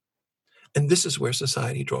 And this is where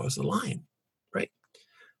society draws the line, right?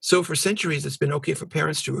 So for centuries, it's been okay for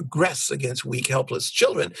parents to aggress against weak, helpless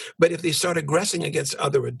children. But if they start aggressing against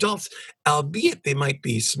other adults, albeit they might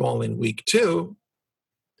be small and weak too,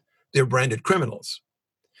 they're branded criminals.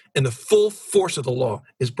 And the full force of the law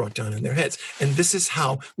is brought down in their heads. And this is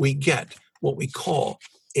how we get what we call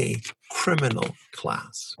a criminal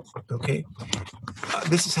class, okay?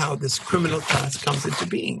 This is how this criminal class comes into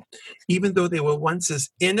being. Even though they were once as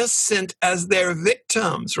innocent as their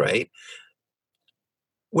victims, right?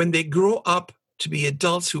 When they grow up to be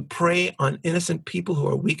adults who prey on innocent people who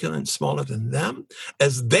are weaker and smaller than them,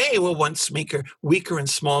 as they were once weaker and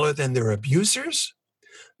smaller than their abusers,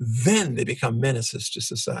 then they become menaces to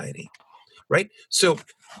society, right? So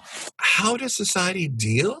how does society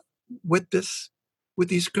deal with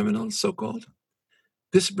these criminals, so-called?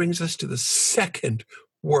 This brings us to the second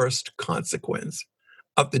worst consequence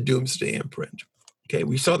of the doomsday imprint. Okay,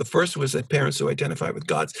 we saw the first was that parents who identify with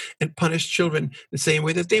gods and punish children the same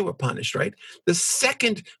way that they were punished, right? The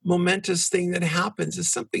second momentous thing that happens is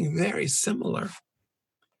something very similar.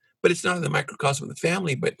 but it's not in the microcosm of the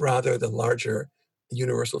family, but rather the larger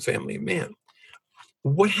universal family of man.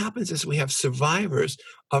 What happens is we have survivors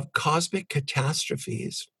of cosmic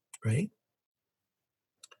catastrophes, right?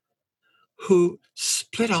 Who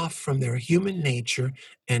split off from their human nature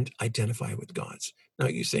and identify with God's. Now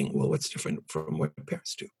you're saying, well, what's different from what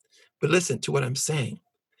parents do? But listen to what I'm saying.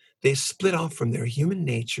 They split off from their human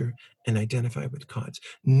nature and identify with God's,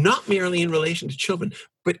 not merely in relation to children,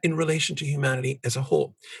 but in relation to humanity as a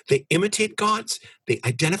whole. They imitate God's, they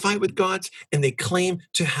identify with God's, and they claim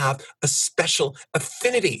to have a special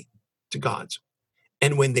affinity to God's.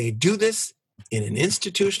 And when they do this in an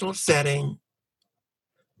institutional setting,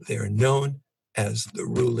 they are known as the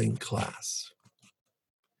ruling class.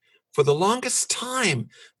 For the longest time,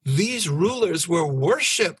 these rulers were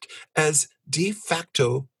worshipped as de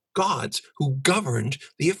facto gods who governed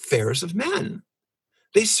the affairs of men.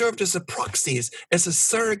 They served as the proxies, as the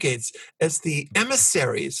surrogates, as the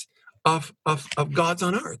emissaries of gods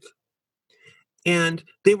on earth. And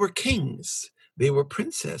they were kings, they were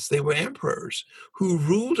princes, they were emperors who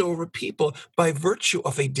ruled over people by virtue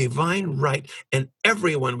of a divine right, and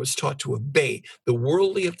everyone was taught to obey the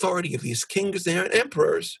worldly authority of these kings and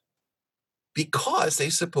emperors because they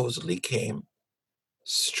supposedly came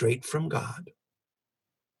straight from God.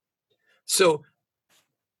 So,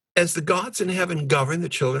 as the gods in heaven govern the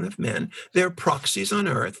children of men, their proxies on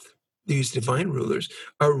earth, these divine rulers,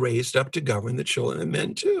 are raised up to govern the children of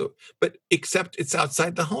men too. But except it's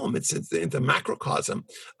outside the home, it's in the macrocosm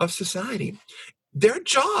of society. Their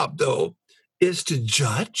job, though, is to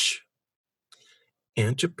judge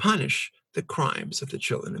and to punish the crimes of the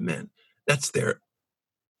children of men. That's their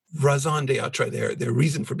raison d'etre, their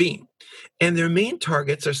reason for being. And their main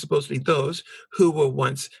targets are supposed to be those who were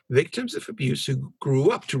once victims of abuse, who grew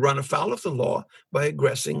up to run afoul of the law by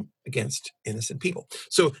aggressing against innocent people.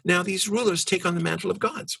 So now these rulers take on the mantle of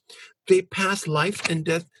gods. They pass life and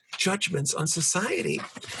death judgments on society,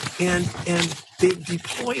 and they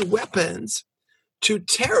deploy weapons to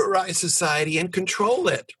terrorize society and control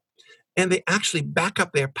it. And they actually back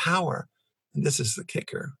up their power. And this is the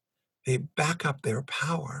kicker. They back up their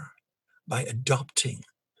power by adopting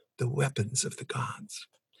the weapons of the gods.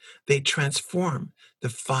 They transform the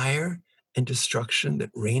fire and destruction that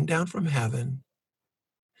rain down from heaven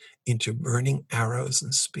into burning arrows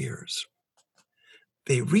and spears.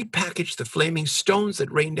 They repackage the flaming stones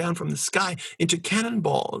that rain down from the sky into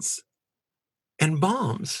cannonballs and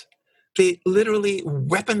bombs. They literally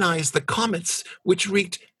weaponize the comets, which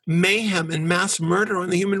wreaked mayhem and mass murder on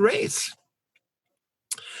the human race.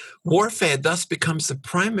 Warfare thus becomes the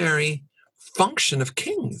primary function of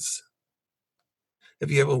kings.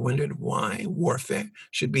 Have you ever wondered why warfare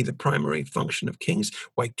should be the primary function of kings?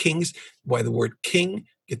 Why the word king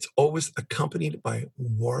gets always accompanied by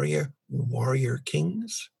warrior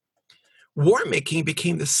kings? War making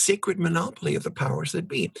became the sacred monopoly of the powers that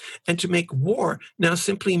be. And to make war now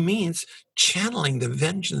simply means channeling the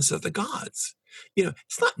vengeance of the gods.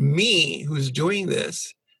 It's not me who's doing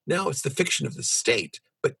this. Now it's the fiction of the state.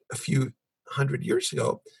 But a few hundred years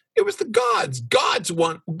ago, it was the gods.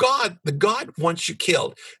 The God wants you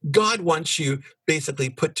killed. God wants you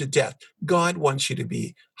basically put to death. God wants you to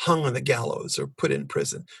be hung on the gallows or put in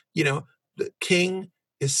prison. The king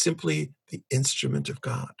is simply the instrument of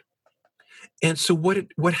God. And so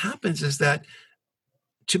what happens is that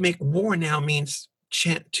to make war now means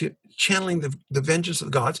channeling the vengeance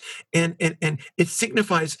of the gods, and it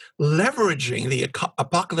signifies leveraging the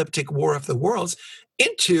apocalyptic war of the worlds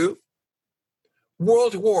into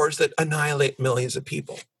world wars that annihilate millions of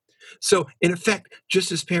people. So, in effect,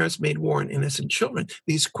 just as parents made war on innocent children,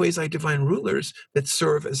 these quasi-divine rulers that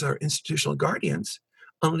serve as our institutional guardians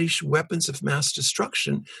unleash weapons of mass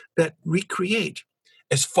destruction that recreate,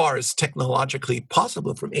 as far as technologically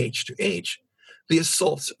possible from age to age, the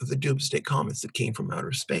assaults of the doomsday comets that came from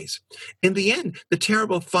outer space. In the end, the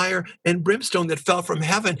terrible fire and brimstone that fell from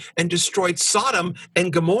heaven and destroyed Sodom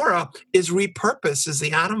and Gomorrah is repurposed as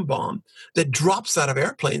the atom bomb that drops out of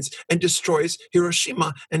airplanes and destroys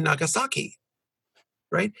Hiroshima and Nagasaki,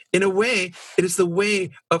 right? In a way, it is the way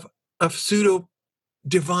of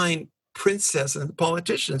pseudo-divine princess and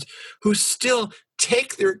politicians who still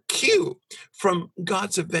take their cue from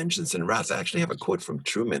gods of vengeance and wrath. I actually have a quote from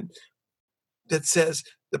Truman that says,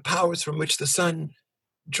 the powers from which the sun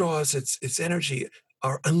draws its energy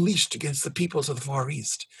are unleashed against the peoples of the Far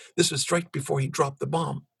East. This was right before he dropped the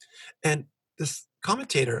bomb. And this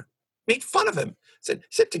commentator made fun of him, said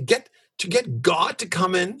to get God to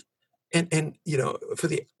come in and for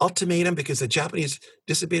the ultimatum, because the Japanese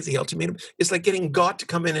disobeyed the ultimatum, it's like getting God to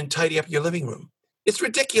come in and tidy up your living room. It's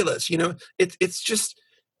ridiculous, it's just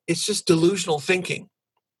delusional thinking.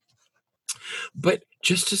 But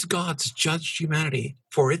just as God's judged humanity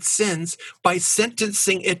for its sins by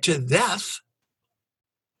sentencing it to death,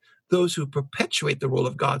 those who perpetuate the rule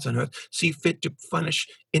of gods on earth see fit to punish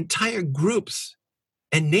entire groups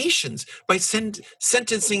and nations by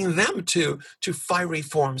sentencing them to fiery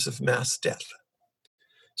forms of mass death.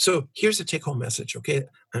 So here's a take-home message, okay?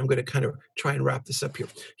 I'm going to kind of try and wrap this up here.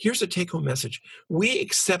 Here's a take-home message. We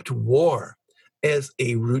accept war as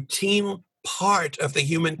a routine part of the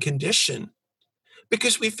human condition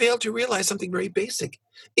because we fail to realize something very basic.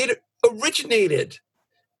 It originated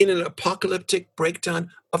in an apocalyptic breakdown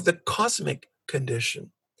of the cosmic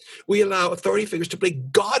condition. We allow authority figures to play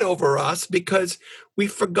God over us because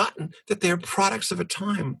we've forgotten that they're products of a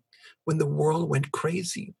time when the world went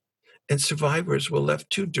crazy and survivors were left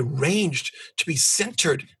too deranged to be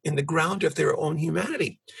centered in the ground of their own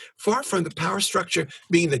humanity. Far from the power structure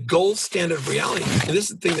being the gold standard of reality, and this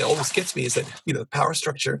is the thing that always gets me, is that, the power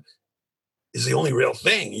structure is the only real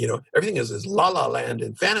thing. Everything is la-la land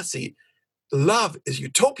and fantasy. Love is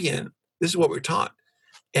utopian. This is what we're taught.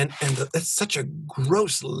 And that's such a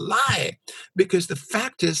gross lie, because the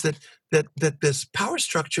fact is that this power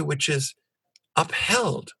structure, which is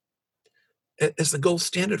upheld as the gold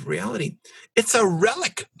standard of reality, it's a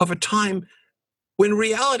relic of a time when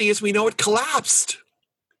reality as we know it collapsed.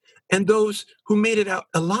 And those who made it out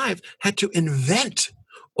alive had to invent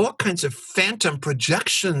all kinds of phantom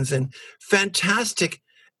projections and fantastic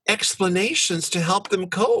explanations to help them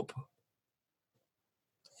cope.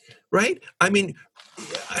 Right? I mean,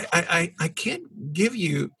 I can't give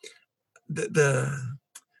you the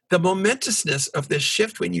momentousness of this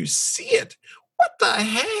shift when you see it. What the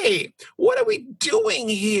hey? What are we doing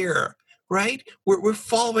here? Right? We're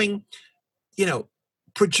following,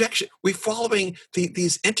 projection. We're following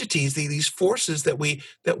these entities, these forces that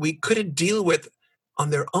we couldn't deal with on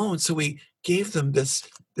their own. So we gave them this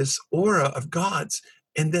aura of gods,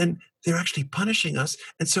 and then they're actually punishing us.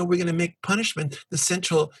 And so we're going to make punishment the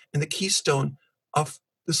central and the keystone of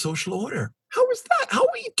the social order. How is that? How are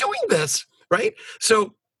we doing this? Right?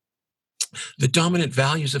 So the dominant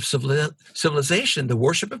values of civilization, the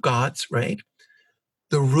worship of gods, right?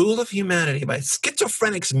 The rule of humanity by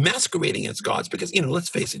schizophrenics masquerading as gods, because, let's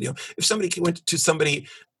face it,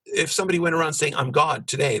 if somebody went around saying, I'm God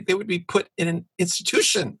today, they would be put in an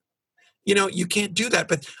institution. You can't do that.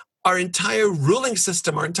 But our entire ruling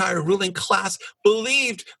system, our entire ruling class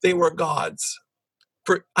believed they were gods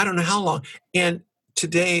for I don't know how long. And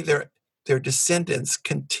today their descendants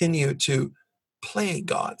continue to play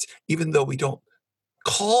gods, even though we don't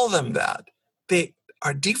call them that. They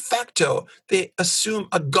are de facto, they assume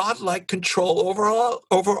a godlike control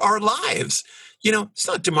over our lives. It's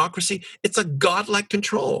not democracy, it's a godlike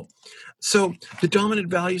control. So the dominant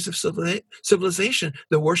values of civilization,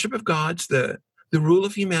 the worship of gods, the rule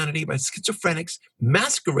of humanity by schizophrenics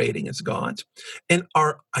masquerading as gods, and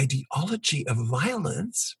our ideology of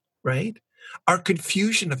violence, right? Our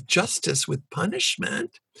confusion of justice with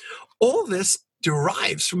punishment, all this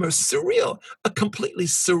derives from a completely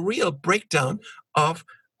surreal breakdown of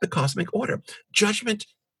the cosmic order. Judgment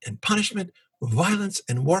and punishment, violence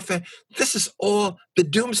and warfare, this is all the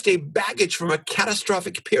doomsday baggage from a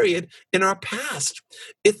catastrophic period in our past.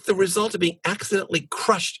 It's the result of being accidentally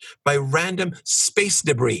crushed by random space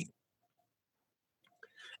debris.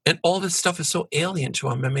 And all this stuff is so alien to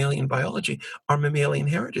our mammalian biology, our mammalian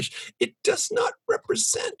heritage. It does not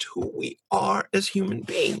represent who we are as human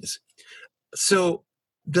beings. So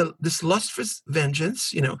this lust for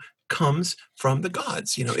vengeance, comes from the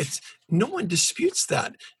gods. It's no one disputes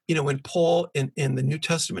that. When Paul in the New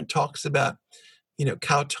Testament talks about,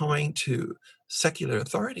 kowtowing to secular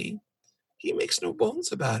authority, he makes no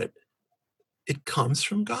bones about it. It comes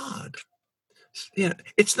from God.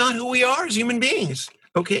 It's not who we are as human beings.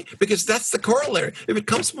 Okay, because that's the corollary. If it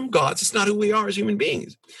comes from gods, it's not who we are as human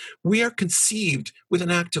beings. We are conceived with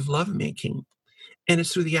an act of lovemaking, and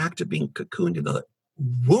it's through the act of being cocooned in the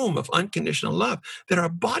womb of unconditional love that our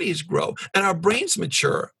bodies grow and our brains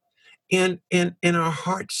mature and our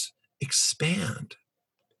hearts expand.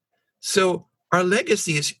 So our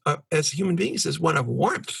legacy is, as human beings, is one of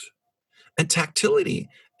warmth and tactility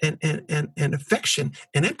and affection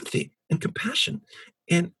and empathy and compassion.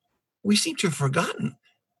 And we seem to have forgotten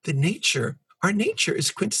our nature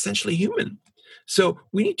is quintessentially human. So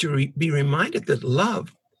we need to be reminded that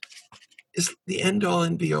love is the end all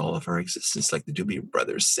and be all of our existence. Like the Doobie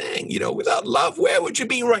Brothers sang, without love, where would you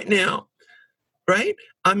be right now? Right?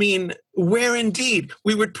 I mean, where indeed?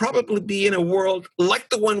 We would probably be in a world like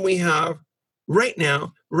the one we have right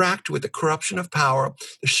now, racked with the corruption of power,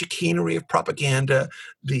 the chicanery of propaganda,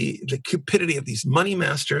 the cupidity of these money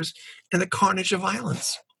masters, and the carnage of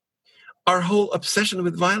violence. our whole obsession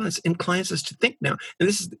with violence inclines us to think now, and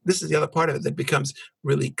this is the other part of it that becomes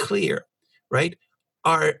really clear, right?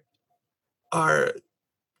 Our our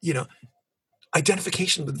you know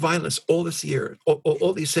identification with violence all this year,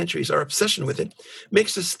 all these centuries, our obsession with it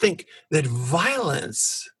makes us think that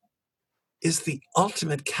violence is the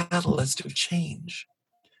ultimate catalyst of change,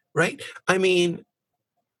 right? I mean,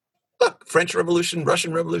 look, French Revolution,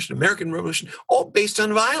 Russian Revolution, American Revolution, all based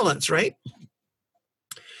on violence, right?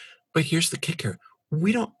 But here's the kicker.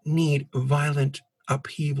 We don't need violent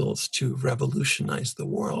upheavals to revolutionize the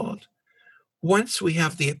world. Once we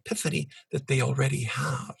have the epiphany that they already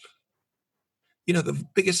have. The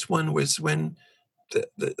biggest one was when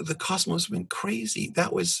the cosmos went crazy.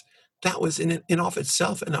 That was in of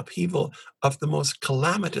itself an upheaval of the most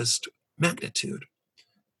calamitous magnitude,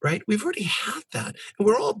 right? We've already had that, and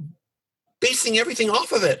we're all basing everything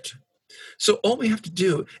off of it. So all we have to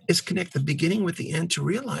do is connect the beginning with the end to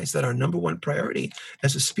realize that our number one priority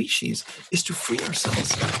as a species is to free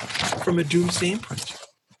ourselves from a doomsday imprint.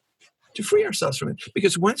 To free ourselves from it.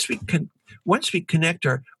 Because once we connect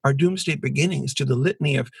our doomsday beginnings to the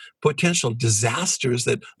litany of potential disasters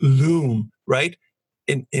that loom, right,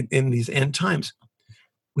 in these end times,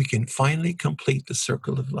 we can finally complete the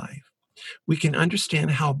circle of life. We can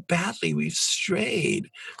understand how badly we've strayed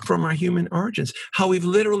from our human origins, how we've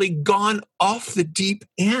literally gone off the deep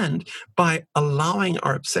end by allowing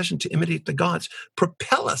our obsession to imitate the gods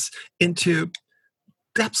propel us into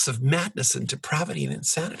depths of madness and depravity and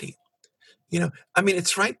insanity.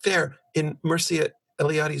 It's right there in Mircea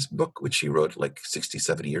Eliade's book, which he wrote like 60,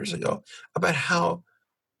 70 years ago, about how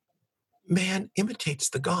man imitates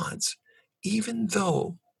the gods, even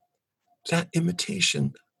though that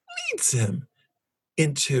imitation leads him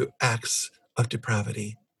into acts of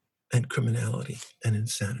depravity and criminality and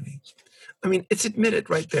insanity. It's admitted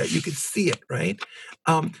right there. You can see it, right?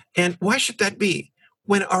 And why should that be?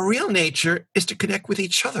 When our real nature is to connect with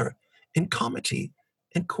each other in comity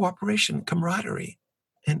and cooperation, camaraderie,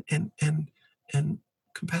 and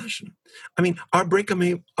compassion. Our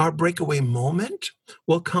breakaway moment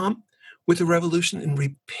will come with a revolution in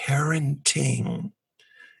reparenting,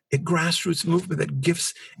 a grassroots movement that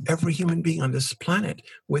gifts every human being on this planet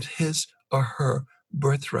with his or her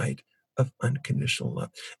birthright of unconditional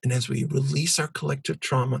love. And as we release our collective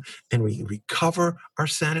trauma and we recover our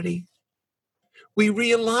sanity, we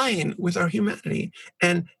realign with our humanity.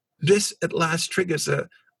 And this at last triggers a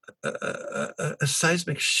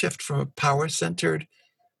seismic shift from a power-centered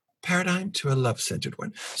paradigm to a love-centered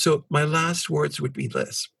one. So my last words would be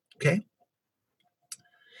this, okay?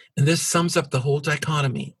 And this sums up the whole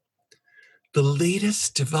dichotomy. The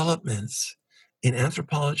latest developments in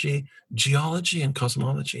anthropology, geology, and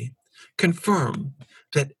cosmology confirm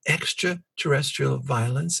that extraterrestrial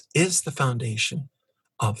violence is the foundation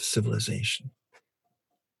of civilization.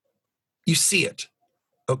 You see it,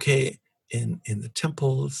 okay, in the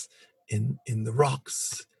temples, in the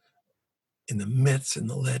rocks, in the myths, in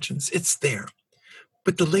the legends. It's there.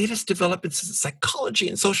 But the latest developments in psychology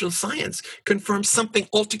and social science confirm something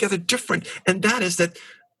altogether different, and that is that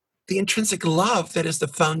the intrinsic love that is the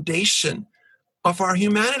foundation of our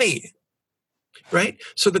humanity, right?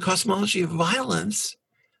 So the cosmology of violence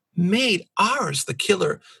made ours the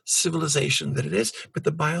killer civilization that it is, but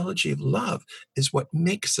the biology of love is what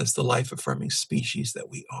makes us the life-affirming species that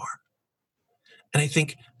we are. And I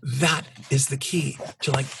think that is the key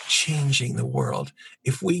to changing the world.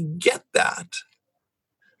 If we get that,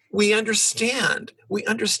 we understand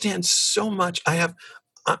so much. I'm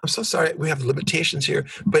so sorry we have limitations here,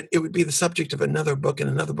 but it would be the subject of another book and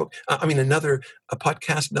another book. Another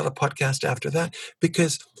podcast after that,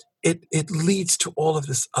 because it leads to all of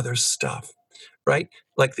this other stuff, right?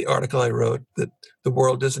 Like the article I wrote that the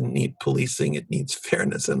world doesn't need policing, it needs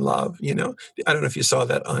fairness and love. I don't know if you saw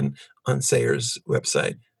that on Sayer's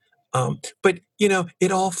website. But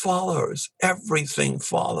it all follows. Everything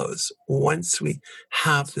follows once we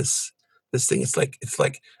have this thing. It's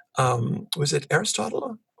like was it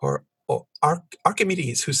Aristotle or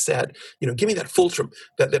Archimedes who said, give me that fulcrum,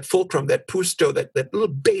 that fulcrum, that pusto, that little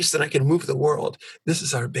base, and I can move the world. This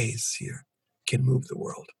is our base here. Can move the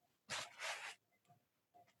world.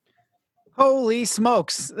 Holy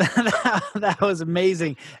smokes. That was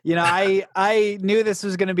amazing. I knew this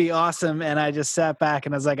was going to be awesome, and I just sat back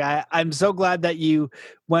and I was like, I'm so glad that you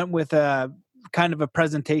went with a kind of a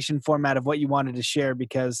presentation format of what you wanted to share,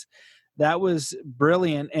 because that was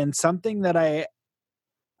brilliant and something that I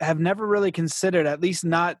have never really considered, at least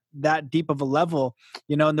not that deep of a level,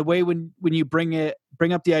 in the way when you bring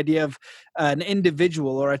up the idea of an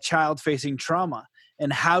individual or a child facing trauma.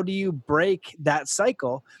 and how do you break that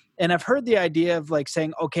cycle? And I've heard the idea of like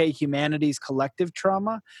saying, okay, humanity's collective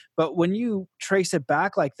trauma, but when you trace it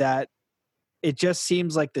back like that, it just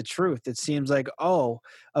seems like the truth. It seems like, oh,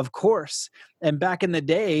 of course. And back in the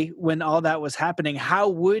day when all that was happening, how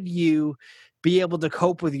would you be able to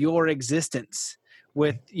cope with your existence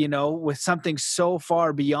with, with something so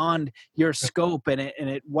far beyond your scope, and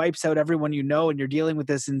it wipes out everyone, and you're dealing with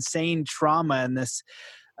this insane trauma and this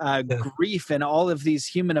Yeah. grief and all of these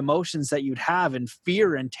human emotions that you'd have, and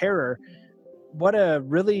fear and terror. What a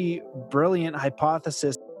really brilliant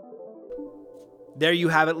hypothesis. There you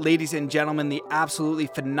have it, ladies and gentlemen, the absolutely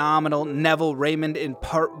phenomenal Neville Raymond in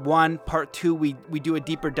part 1. Part 2, we do a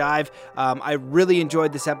deeper dive. I really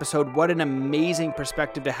enjoyed this episode. What an amazing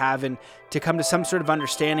perspective to have, and to come to some sort of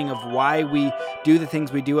understanding of why we do the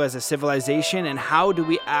things we do as a civilization, and how do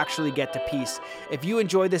we actually get to peace. If you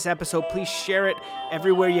enjoyed this episode, please share it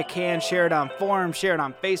everywhere you can. Share it on forums, share it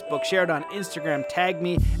on Facebook, share it on Instagram. Tag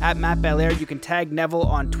me at Matt Belair. You can tag Neville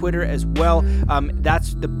on Twitter as well.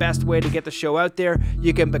 That's the best way to get the show out there.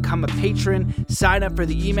 You can become a patron, sign up for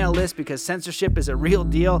the email list, because censorship is a real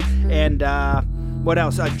deal. And what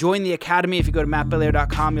else? Join the Academy. If you go to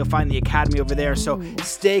mattbelair.com, you'll find the Academy over there. So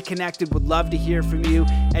stay connected. Would love to hear from you.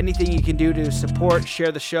 Anything you can do to support,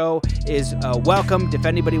 share the show is welcomed. If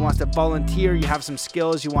anybody wants to volunteer, you have some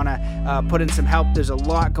skills, you want to put in some help, there's a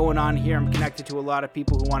lot going on here. I'm connected to a lot of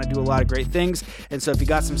people who want to do a lot of great things. And so if you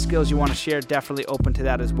got some skills you want to share, definitely open to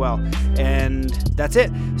that as well. And that's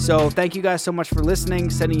it. So thank you guys so much for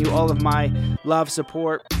listening. Sending you all of my love,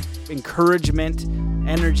 support, encouragement,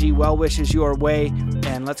 energy, well wishes your way,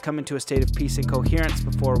 and let's come into a state of peace and coherence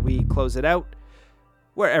before we close it out.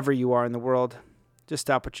 Wherever you are in the world, just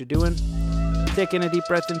stop what you're doing. Take in a deep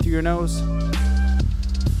breath in through your nose.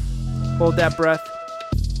 Hold that breath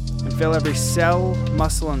and fill every cell,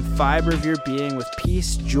 muscle, and fiber of your being with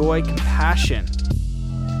peace, joy, compassion,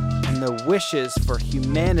 and the wishes for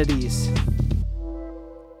humanity's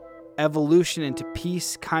evolution into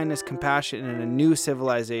peace, kindness, compassion, and a new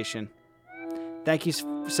civilization. Thank you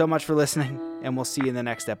so much for listening, and we'll see you in the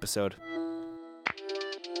next episode.